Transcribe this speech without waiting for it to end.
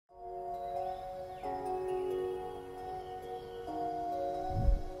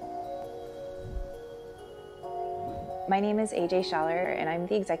My name is AJ Schaller, and I'm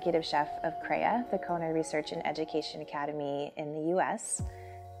the executive chef of CREA, the Culinary Research and Education Academy in the US.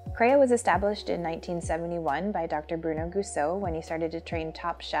 CREA was established in 1971 by Dr. Bruno Goussault when he started to train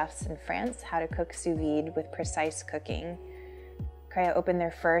top chefs in France how to cook sous vide with precise cooking. CREA opened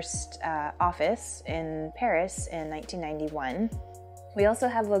their first office in Paris in 1991. We also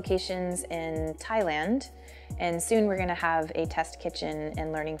have locations in Thailand, and soon we're going to have a test kitchen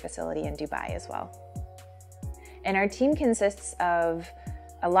and learning facility in Dubai as well. And our team consists of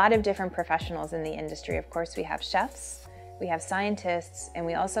a lot of different professionals in the industry. Of course, we have chefs, we have scientists, and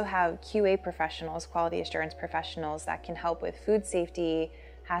we also have QA professionals, quality assurance professionals, that can help with food safety,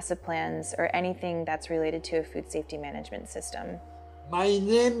 HACCP plans, or anything that's related to a food safety management system. My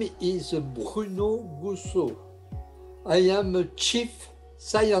name is Bruno Goussault. I am a chief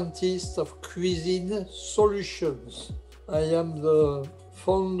scientist of Cuisine Solutions. I am the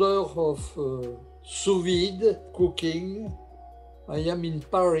founder of sous vide cooking. I am in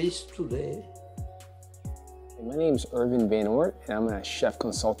Paris today. My name is Irvin Van Oort, and I'm a chef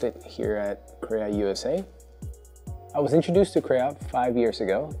consultant here at CREA USA. I was introduced to CREA 5 years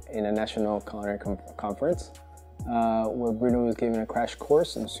ago in a national culinary conference where Bruno was giving a crash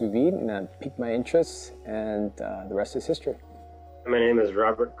course in sous vide, and that piqued my interest, and the rest is history. My name is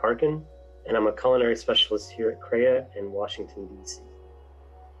Robert Karkin, and I'm a culinary specialist here at CREA in Washington, D.C.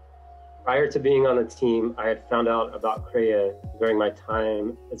 Prior to being on the team, I had found out about CREA during my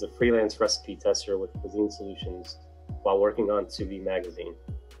time as a freelance recipe tester with Cuisine Solutions while working on Sous Vide magazine.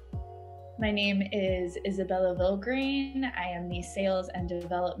 My name is Isabella Vilgrain. I am the Sales and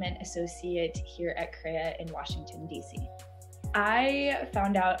Development Associate here at CREA in Washington, D.C. I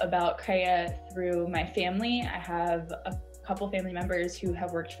found out about CREA through my family. I have a couple family members who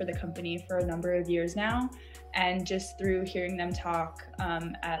have worked for the company for a number of years now, and just through hearing them talk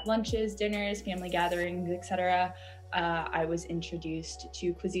at lunches, dinners, family gatherings, etc., I was introduced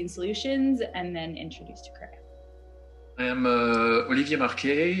to Cuisine Solutions and then introduced to CREA. I am Olivier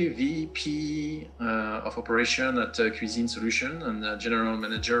Marquet, VP of Operation at Cuisine Solutions and General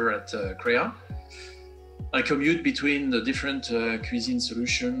Manager at CREA. I commute between the different Cuisine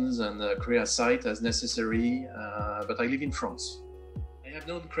Solutions and the CREA site as necessary, but I live in France. I have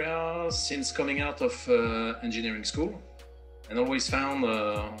known CREA since coming out of engineering school and always found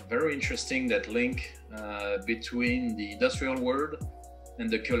very interesting that link between the industrial world and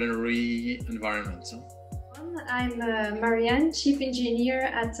the culinary environment. I'm Marianne, Chief Engineer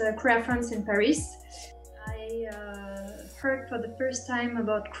at CREA France in Paris. I heard for the first time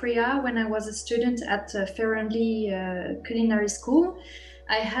about CREA when I was a student at Ferrandly Culinary School.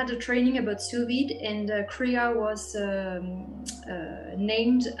 I had a training about sous vide, and CREA was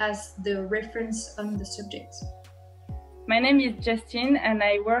named as the reference on the subject. My name is Justine, and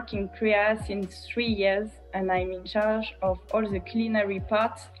I work in CREA since 3 years, and I'm in charge of all the culinary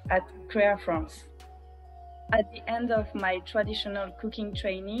parts at CREA France. At the end of my traditional cooking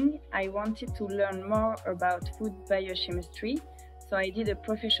training, I wanted to learn more about food biochemistry, so I did a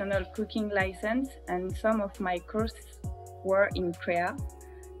professional cooking license, and some of my courses were in CREA.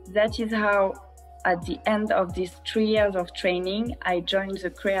 That is how, at the end of these 3 years of training, I joined the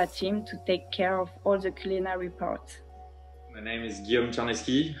CREA team to take care of all the culinary parts. My name is Guillaume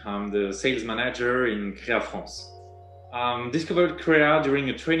Czarneski. I'm the sales manager in CREA France. Discovered CREA during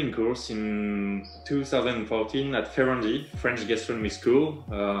a training course in 2014 at Ferrandly, French Gastronomy School,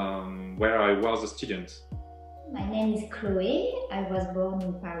 where I was a student. My name is Chloé. I was born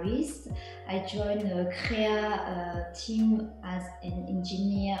in Paris. I joined the CREA team as an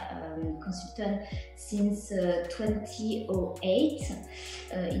engineer consultant since 2008.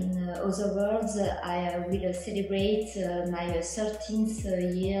 In other words, I will celebrate my 13th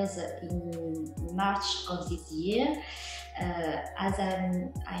years in March of this year. As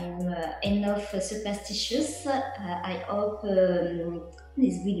I'm enough superstitious, I hope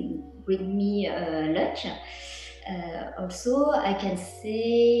this will bring me luck. Also, I can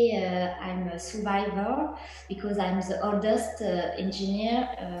say I'm a survivor because I'm the oldest engineer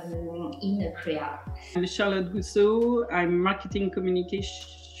in CREA. I'm Charlotte Goussault. I'm marketing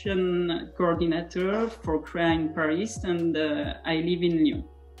communication coordinator for CREA in Paris, and I live in Lyon.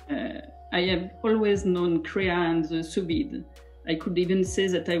 I have always known CREA and the sous vide. I could even say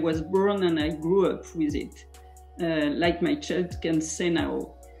that I was born and I grew up with it. Like my child can say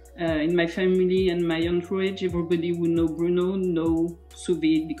now. In my family and my entourage, everybody who know Bruno know sous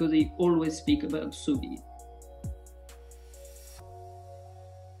vide because they always speak about sous vide.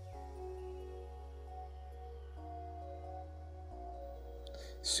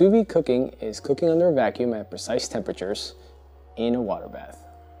 Sous vide cooking is cooking under a vacuum at precise temperatures in a water bath.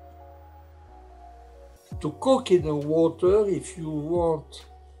 to cook in the water, if you want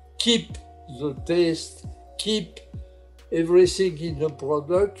keep the taste, keep everything in the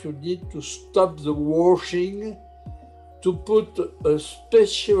product, you need to stop the washing, to put a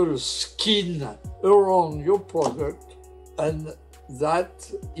special skin around your product, and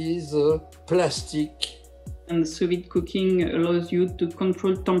that is plastic. And sous vide cooking allows you to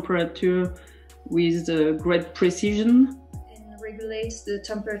control temperature with great precision. And regulates the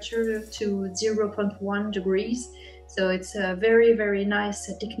temperature to 0.1 degrees. So it's a very, very nice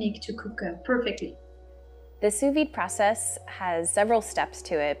technique to cook perfectly. The sous vide process has several steps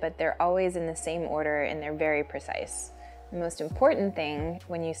to it, but they're always in the same order and they're very precise. The most important thing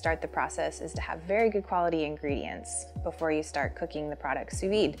when you start the process is to have very good quality ingredients before you start cooking the product sous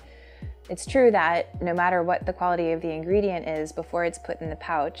vide. It's true that no matter what the quality of the ingredient is before it's put in the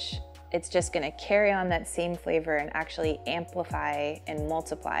pouch, it's just going to carry on that same flavor and actually amplify and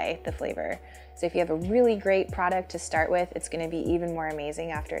multiply the flavor. So if you have a really great product to start with, it's going to be even more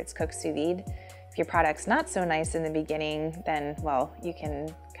amazing after it's cooked sous vide. If your product's not so nice in the beginning, then, well, you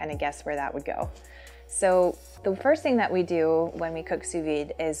can kind of guess where that would go. So the first thing that we do when we cook sous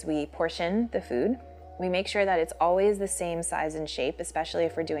vide is we portion the food. We make sure that it's always the same size and shape, especially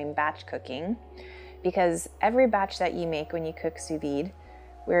if we're doing batch cooking, because every batch that you make when you cook sous vide,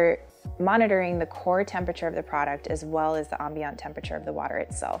 we're monitoring the core temperature of the product as well as the ambient temperature of the water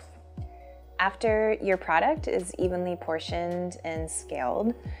itself. After your product is evenly portioned and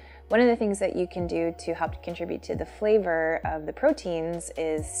scaled, one of the things that you can do to help contribute to the flavor of the proteins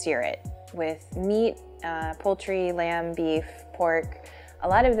is sear it. With meat, poultry, lamb, beef, pork, a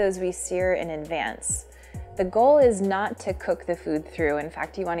lot of those we sear in advance. The goal is not to cook the food through. In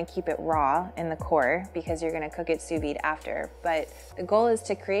fact, you want to keep it raw in the core because you're going to cook it sous vide after. But the goal is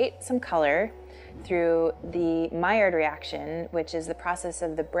to create some color through the Maillard reaction, which is the process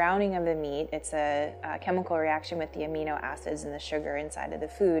of the browning of the meat. It's a chemical reaction with the amino acids and the sugar inside of the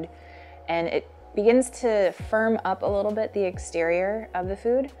food. And it begins to firm up a little bit the exterior of the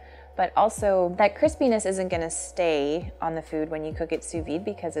food, but also that crispiness isn't going to stay on the food when you cook it sous vide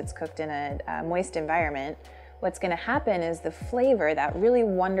because it's cooked in a moist environment. What's going to happen is the flavor, that really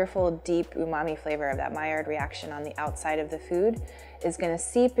wonderful deep umami flavor of that Maillard reaction on the outside of the food, is going to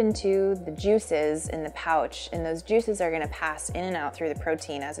seep into the juices in the pouch, and those juices are going to pass in and out through the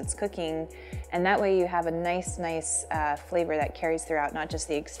protein as it's cooking, and that way you have a nice flavor that carries throughout not just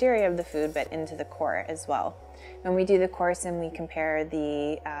the exterior of the food but into the core as well. When we do the course and we compare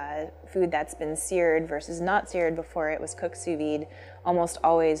the food that's been seared versus not seared before it was cooked sous vide, almost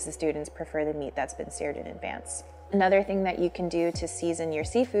always the students prefer the meat that's been seared in advance. Another thing that you can do to season your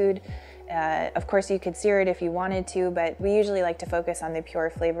seafood, of course you could sear it if you wanted to, but we usually like to focus on the pure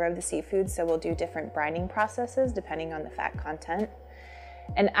flavor of the seafood, so we'll do different brining processes depending on the fat content.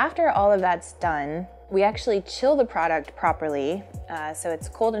 And after all of that's done, we actually chill the product properly so it's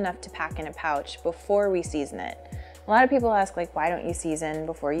cold enough to pack in a pouch before we season it. A lot of people ask, like, why don't you season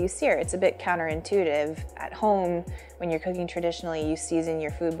before you sear? It's a bit counterintuitive. At home, when you're cooking traditionally, you season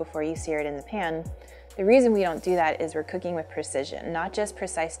your food before you sear it in the pan. The reason we don't do that is we're cooking with precision, not just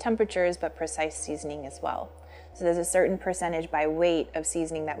precise temperatures, but precise seasoning as well. So there's a certain percentage by weight of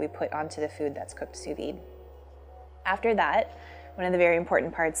seasoning that we put onto the food that's cooked sous vide. After that, one of the very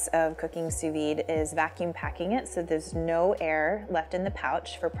important parts of cooking sous vide is vacuum packing it so there's no air left in the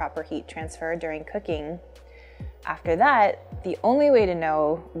pouch for proper heat transfer during cooking. After that, the only way to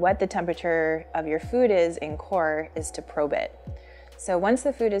know what the temperature of your food is in core is to probe it. So once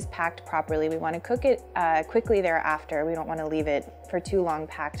the food is packed properly, we want to cook it quickly thereafter. We don't want to leave it for too long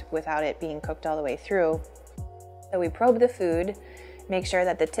packed without it being cooked all the way through. So we probe the food, make sure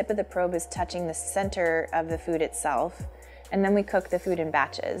that the tip of the probe is touching the center of the food itself, and then we cook the food in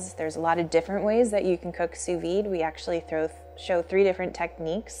batches. There's a lot of different ways that you can cook sous vide. We actually show 3 different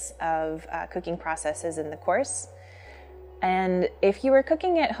techniques of cooking processes in the course. And if you were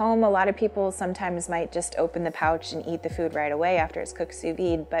cooking at home, a lot of people sometimes might just open the pouch and eat the food right away after it's cooked sous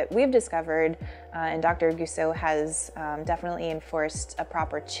vide, but we've discovered, and Dr. Goussault has definitely enforced a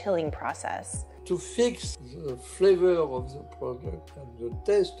proper chilling process. To fix the flavor of the product and the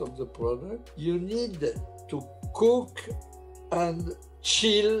taste of the product, you need to cook and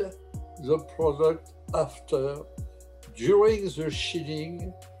chill the product after. During the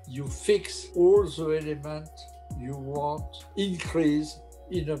chilling, you fix all the elements you want increase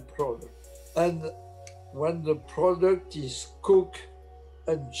in a product. And when the product is cooked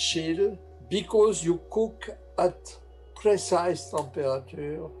and chilled, because you cook at precise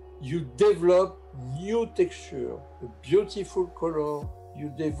temperature, you develop new texture, a beautiful color,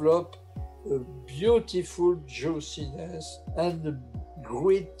 you develop a beautiful juiciness and a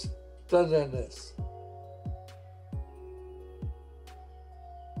great tenderness.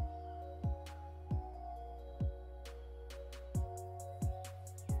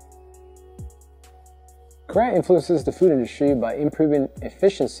 CREA influences the food industry by improving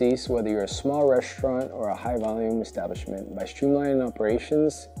efficiencies, whether you're a small restaurant or a high-volume establishment, by streamlining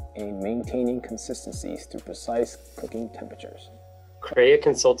operations and maintaining consistencies through precise cooking temperatures. CREA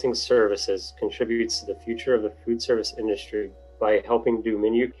Consulting Services contributes to the future of the food service industry by helping do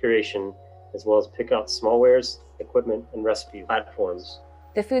menu curation as well as pick out smallwares, equipment, and recipe platforms.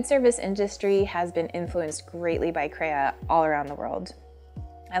 The food service industry has been influenced greatly by CREA all around the world.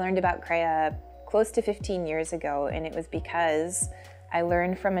 I learned about CREA close to 15 years ago, and it was because I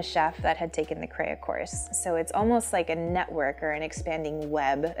learned from a chef that had taken the CREA course. So it's almost like a network or an expanding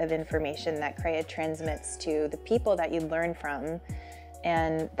web of information that CREA transmits to the people that you learn from.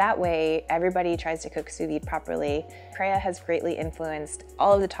 And that way, everybody tries to cook sous vide properly. CREA has greatly influenced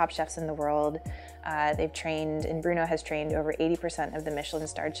all of the top chefs in the world. They've trained, and Bruno has trained over 80% of the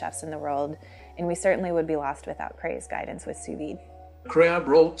Michelin-starred chefs in the world. And we certainly would be lost without CREA's guidance with sous vide. CREA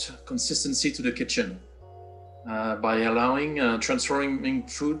brought consistency to the kitchen by allowing transforming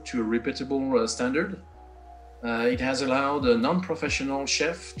food to a repeatable standard. It has allowed a non-professional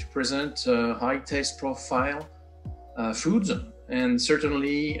chef to present high taste profile foods and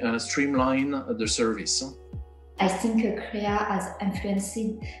certainly streamline the service. I think CREA has influenced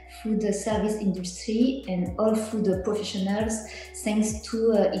food service industry and all food professionals thanks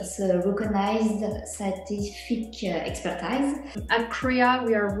to its recognized scientific expertise. At CREA,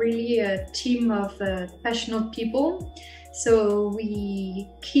 we are really a team of passionate people. So we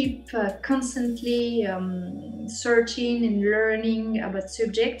keep constantly searching and learning about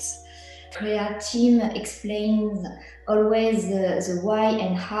subjects. CREA team explains always the why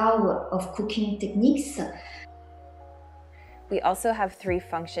and how of cooking techniques. We also have 3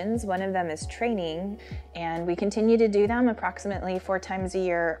 functions. One of them is training, and we continue to do them approximately 4 times a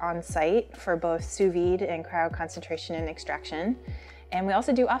year on site for both sous vide and cryo concentration and extraction. And we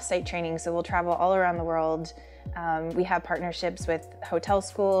also do off-site training, so we'll travel all around the world. We have partnerships with hotel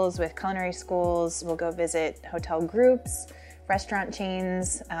schools, with culinary schools. We'll go visit hotel groups, restaurant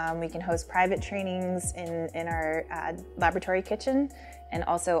chains. We can host private trainings in our laboratory kitchen, and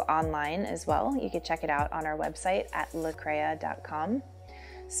also online as well. You can check it out on our website at lecrea.com.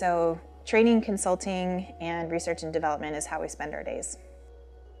 So training, consulting, and research and development is how we spend our days.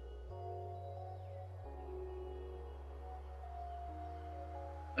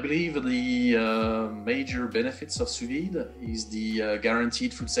 I believe the major benefits of sous vide is the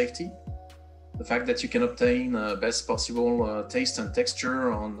guaranteed food safety. The fact that you can obtain best possible taste and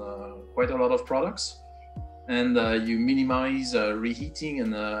texture on quite a lot of products. And you minimize reheating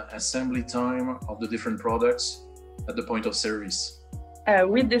and assembly time of the different products at the point of service.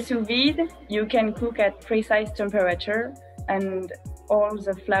 With the sous vide, you can cook at precise temperature and all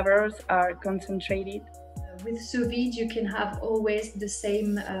the flavors are concentrated. With sous vide, you can have always the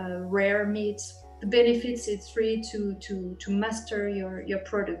same rare meats. The benefits, it's really to master your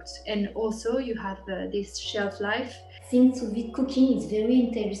product. And also you have this shelf life. I think sous vide cooking is very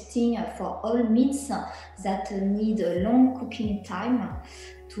interesting for all meats that need a long cooking time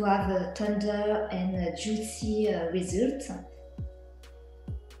to have a tender and juicy result.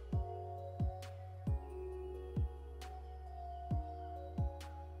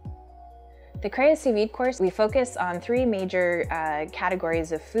 The CREA sous vide course, we focus on 3 major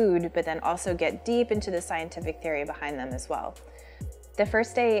categories of food, but then also get deep into the scientific theory behind them as well. The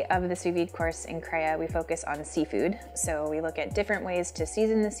first day of the sous vide course in CREA, we focus on seafood. So we look at different ways to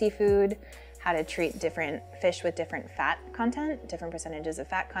season the seafood, how to treat different fish with different fat content, different percentages of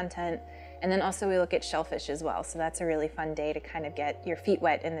fat content. And then also we look at shellfish as well. So that's a really fun day to kind of get your feet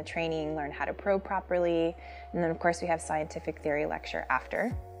wet in the training, learn how to probe properly. And then of course we have scientific theory lecture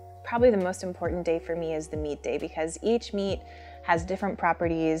after. Probably the most important day for me is the meat day, because each meat has different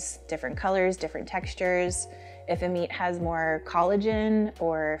properties, different colors, different textures. If a meat has more collagen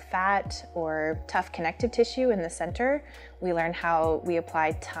or fat or tough connective tissue in the center, we learn how we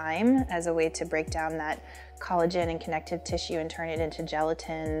apply thyme as a way to break down that collagen and connective tissue and turn it into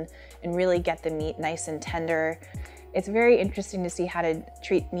gelatin and really get the meat nice and tender. It's very interesting to see how to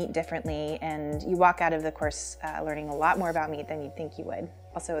treat meat differently, and you walk out of the course learning a lot more about meat than you'd think you would.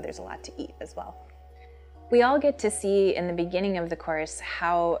 Also, there's a lot to eat as well. We all get to see in the beginning of the course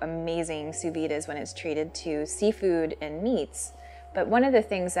how amazing sous vide is when it's treated to seafood and meats. But one of the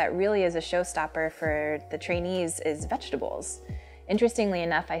things that really is a showstopper for the trainees is vegetables. Interestingly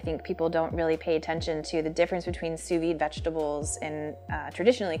enough, I think people don't really pay attention to the difference between sous vide vegetables and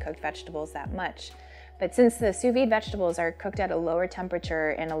traditionally cooked vegetables that much. But since the sous vide vegetables are cooked at a lower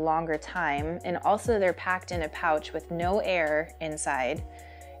temperature and a longer time, and also they're packed in a pouch with no air inside,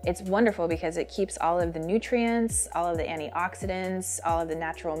 It's wonderful because it keeps all of the nutrients, all of the antioxidants, all of the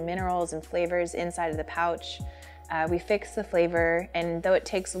natural minerals and flavors inside of the pouch. We fix the flavor, and though it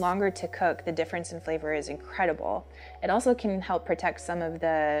takes longer to cook, the difference in flavor is incredible. It also can help protect some of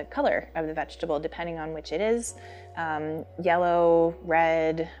the color of the vegetable depending on which it is. Yellow,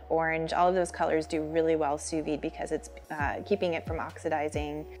 red, orange, all of those colors do really well sous vide because it's keeping it from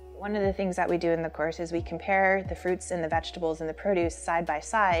oxidizing. One of the things that we do in the course is we compare the fruits and the vegetables and the produce side by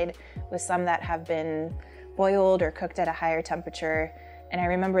side with some that have been boiled or cooked at a higher temperature. And I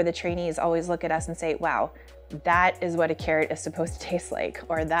remember the trainees always look at us and say, wow, that is what a carrot is supposed to taste like,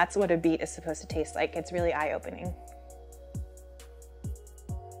 or that's what a beet is supposed to taste like. It's really eye-opening.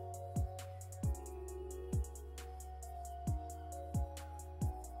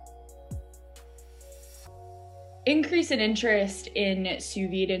 Increase in interest in sous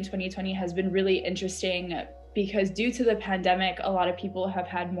vide in 2020 has been really interesting because due to the pandemic, a lot of people have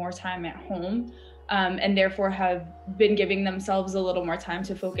had more time at home and therefore have been giving themselves a little more time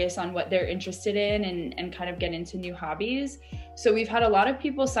to focus on what they're interested in and kind of get into new hobbies. So we've had a lot of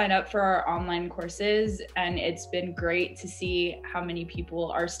people sign up for our online courses, and it's been great to see how many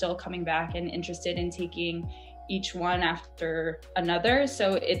people are still coming back and interested in taking each one after another.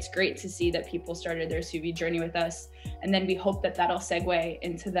 So it's great to see that people started their sous vide journey with us. And then we hope that that'll segue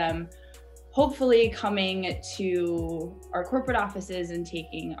into them hopefully coming to our corporate offices and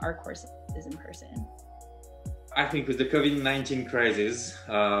taking our courses in person. I think with the COVID-19 crisis,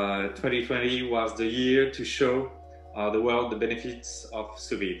 2020 was the year to show the world the benefits of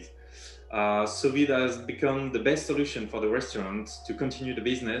sous vide. Sous vide has become the best solution for the restaurants to continue the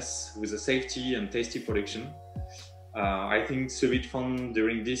business with a safety and tasty production. I think sous vide found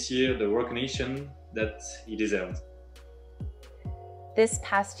during this year the recognition that he deserved. This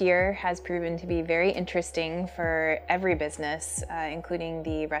past year has proven to be very interesting for every business, including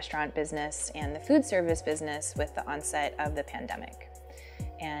the restaurant business and the food service business with the onset of the pandemic.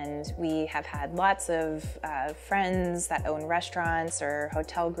 And we have had lots of friends that own restaurants or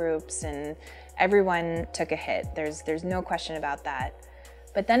hotel groups, and everyone took a hit. There's no question about that.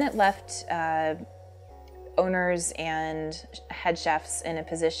 But then it left owners and head chefs in a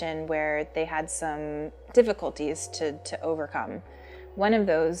position where they had some difficulties to overcome. One of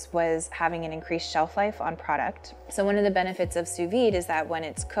those was having an increased shelf life on product. So one of the benefits of sous vide is that when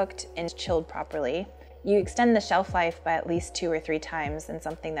it's cooked and chilled properly, you extend the shelf life by at least 2 or 3 times than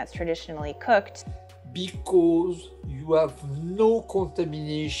something that's traditionally cooked. Because you have no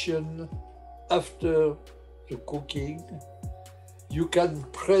contamination after the cooking, you can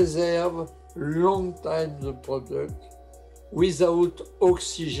preserve long time the product without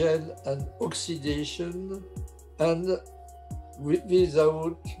oxygen and oxidation and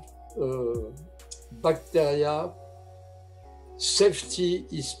without bacteria. Safety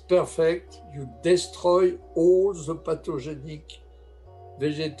is perfect. You destroy all the pathogenic,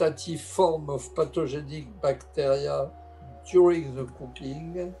 vegetative form of pathogenic bacteria during the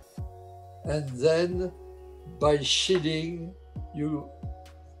cooking. And then by chilling, you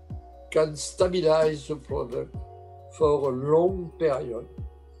can stabilize the product for a long period.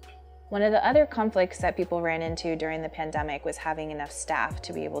 One of the other conflicts that people ran into during the pandemic was having enough staff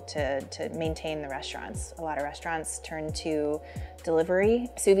to be able to maintain the restaurants. A lot of restaurants turned to delivery.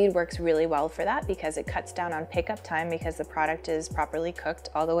 Sous vide works really well for that because it cuts down on pickup time because the product is properly cooked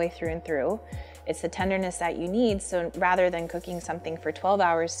all the way through and through. It's the tenderness that you need, so rather than cooking something for 12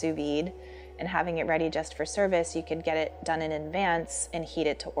 hours sous vide and having it ready just for service, you could get it done in advance and heat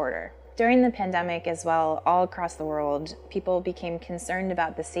it to order. During the pandemic as well, all across the world, people became concerned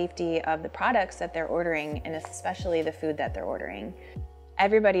about the safety of the products that they're ordering, and especially the food that they're ordering.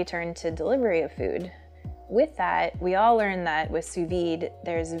 Everybody turned to delivery of food. With that, we all learned that with sous vide,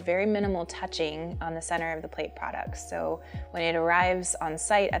 there's very minimal touching on the center of the plate products. So when it arrives on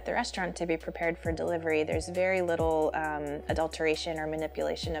site at the restaurant to be prepared for delivery, there's very little adulteration or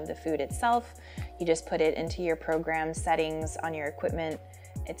manipulation of the food itself. You just put it into your program settings on your equipment.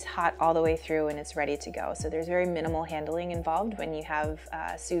 It's hot all the way through and it's ready to go. So there's very minimal handling involved when you have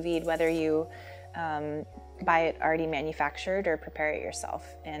sous vide, whether you buy it already manufactured or prepare it yourself.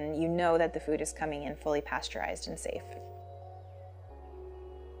 And you know that the food is coming in fully pasteurized and safe.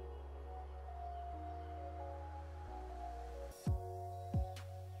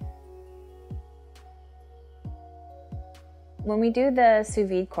 When we do the sous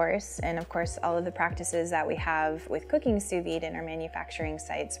vide course, and of course all of the practices that we have with cooking sous vide in our manufacturing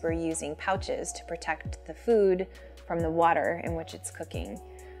sites, we're using pouches to protect the food from the water in which it's cooking.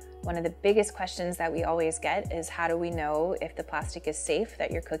 One of the biggest questions that we always get is, how do we know if the plastic is safe that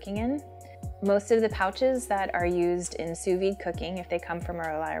you're cooking in? Most of the pouches that are used in sous vide cooking, if they come from a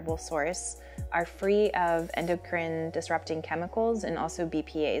reliable source, are free of endocrine disrupting chemicals and also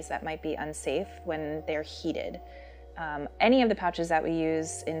BPAs that might be unsafe when they're heated. Any of the pouches that we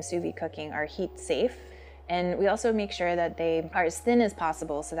use in sous vide cooking are heat safe, and we also make sure that they are as thin as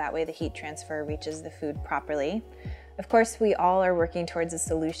possible so that way the heat transfer reaches the food properly. Of course, we all are working towards a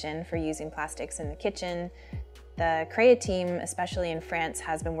solution for using plastics in the kitchen. The CREA team, especially in France,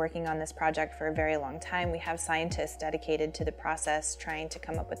 has been working on this project for a very long time. We have scientists dedicated to the process trying to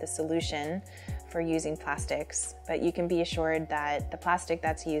come up with a solution for using plastics, but you can be assured that the plastic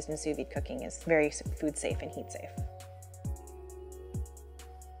that's used in sous vide cooking is very food safe and heat safe.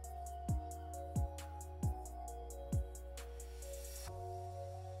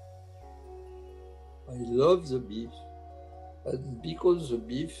 I love the beef, and because the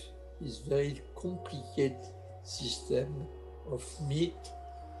beef is very complicated system of meat,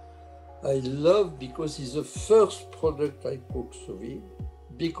 I love because it's the first product I cook sous vide,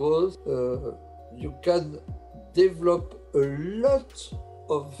 because you can develop a lot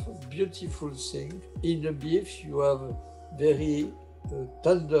of beautiful things. In the beef you have very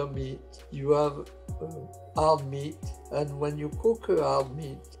tender meat, you have hard meat, and when you cook a hard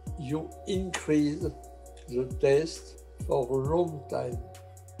meat, you increase the taste for a long time.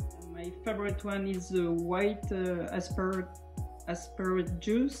 My favorite one is the white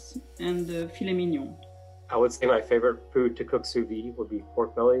asparagus and filet mignon. I would say my favorite food to cook sous vide would be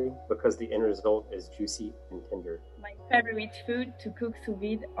pork belly because the end result is juicy and tender. My favorite food to cook sous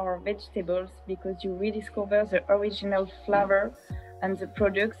vide are vegetables because you rediscover the original flavor and the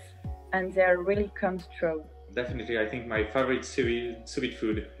products, and they really come through. Definitely, I think my favorite sous vide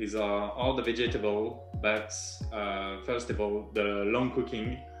food is all the vegetable, but first of all, the long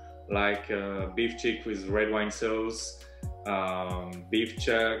cooking, like beef cheek with red wine sauce, beef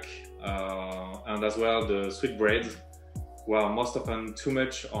chuck, and as well the sweetbreads, were most often too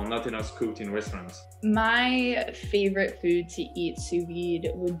much or not enough cooked in restaurants. My favorite food to eat sous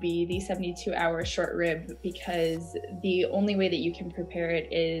vide would be the 72-hour short rib, because the only way that you can prepare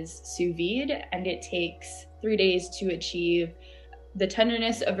it is sous vide, and it takes 3 days to achieve the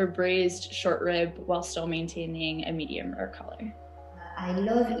tenderness of a braised short rib while still maintaining a medium rare color. I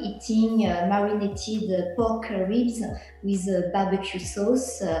love eating marinated pork ribs with barbecue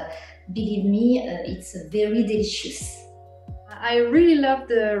sauce. Believe me, it's very delicious. I really love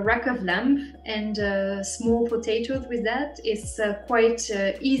the rack of lamb and small potatoes with that. It's quite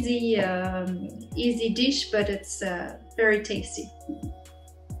easy dish, but it's very tasty.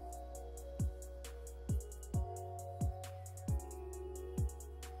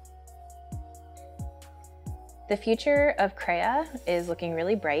 The future of CREA is looking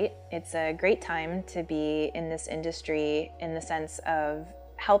really bright. It's a great time to be in this industry in the sense of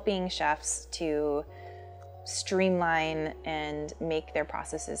helping chefs to streamline and make their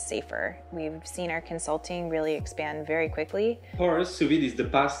processes safer. We've seen our consulting really expand very quickly. For us, sous vide is the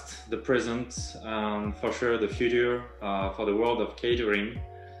past, the present, and for sure the future for the world of catering.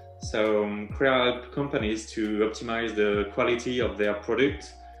 So CREA helps companies to optimize the quality of their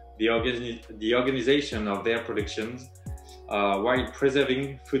product, the organization of their productions, while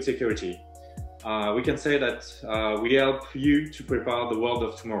preserving food security. We can say that we help you to prepare the world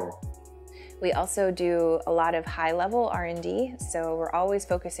of tomorrow. We also do a lot of high-level R&D, so we're always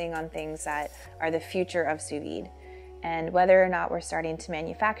focusing on things that are the future of sous vide. And whether or not we're starting to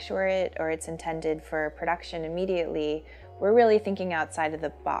manufacture it or it's intended for production immediately, we're really thinking outside of the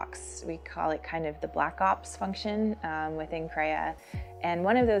box. We call it kind of the black ops function within CREA. And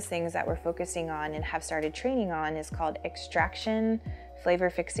one of those things that we're focusing on and have started training on is called extraction, flavor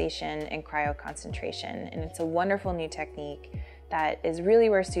fixation, and cryoconcentration. And it's a wonderful new technique that is really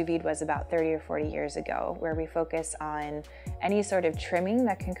where sous vide was about 30 or 40 years ago, where we focus on any sort of trimming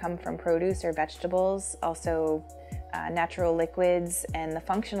that can come from produce or vegetables, also natural liquids and the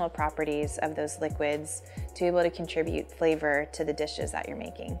functional properties of those liquids to be able to contribute flavor to the dishes that you're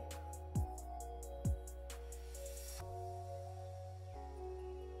making.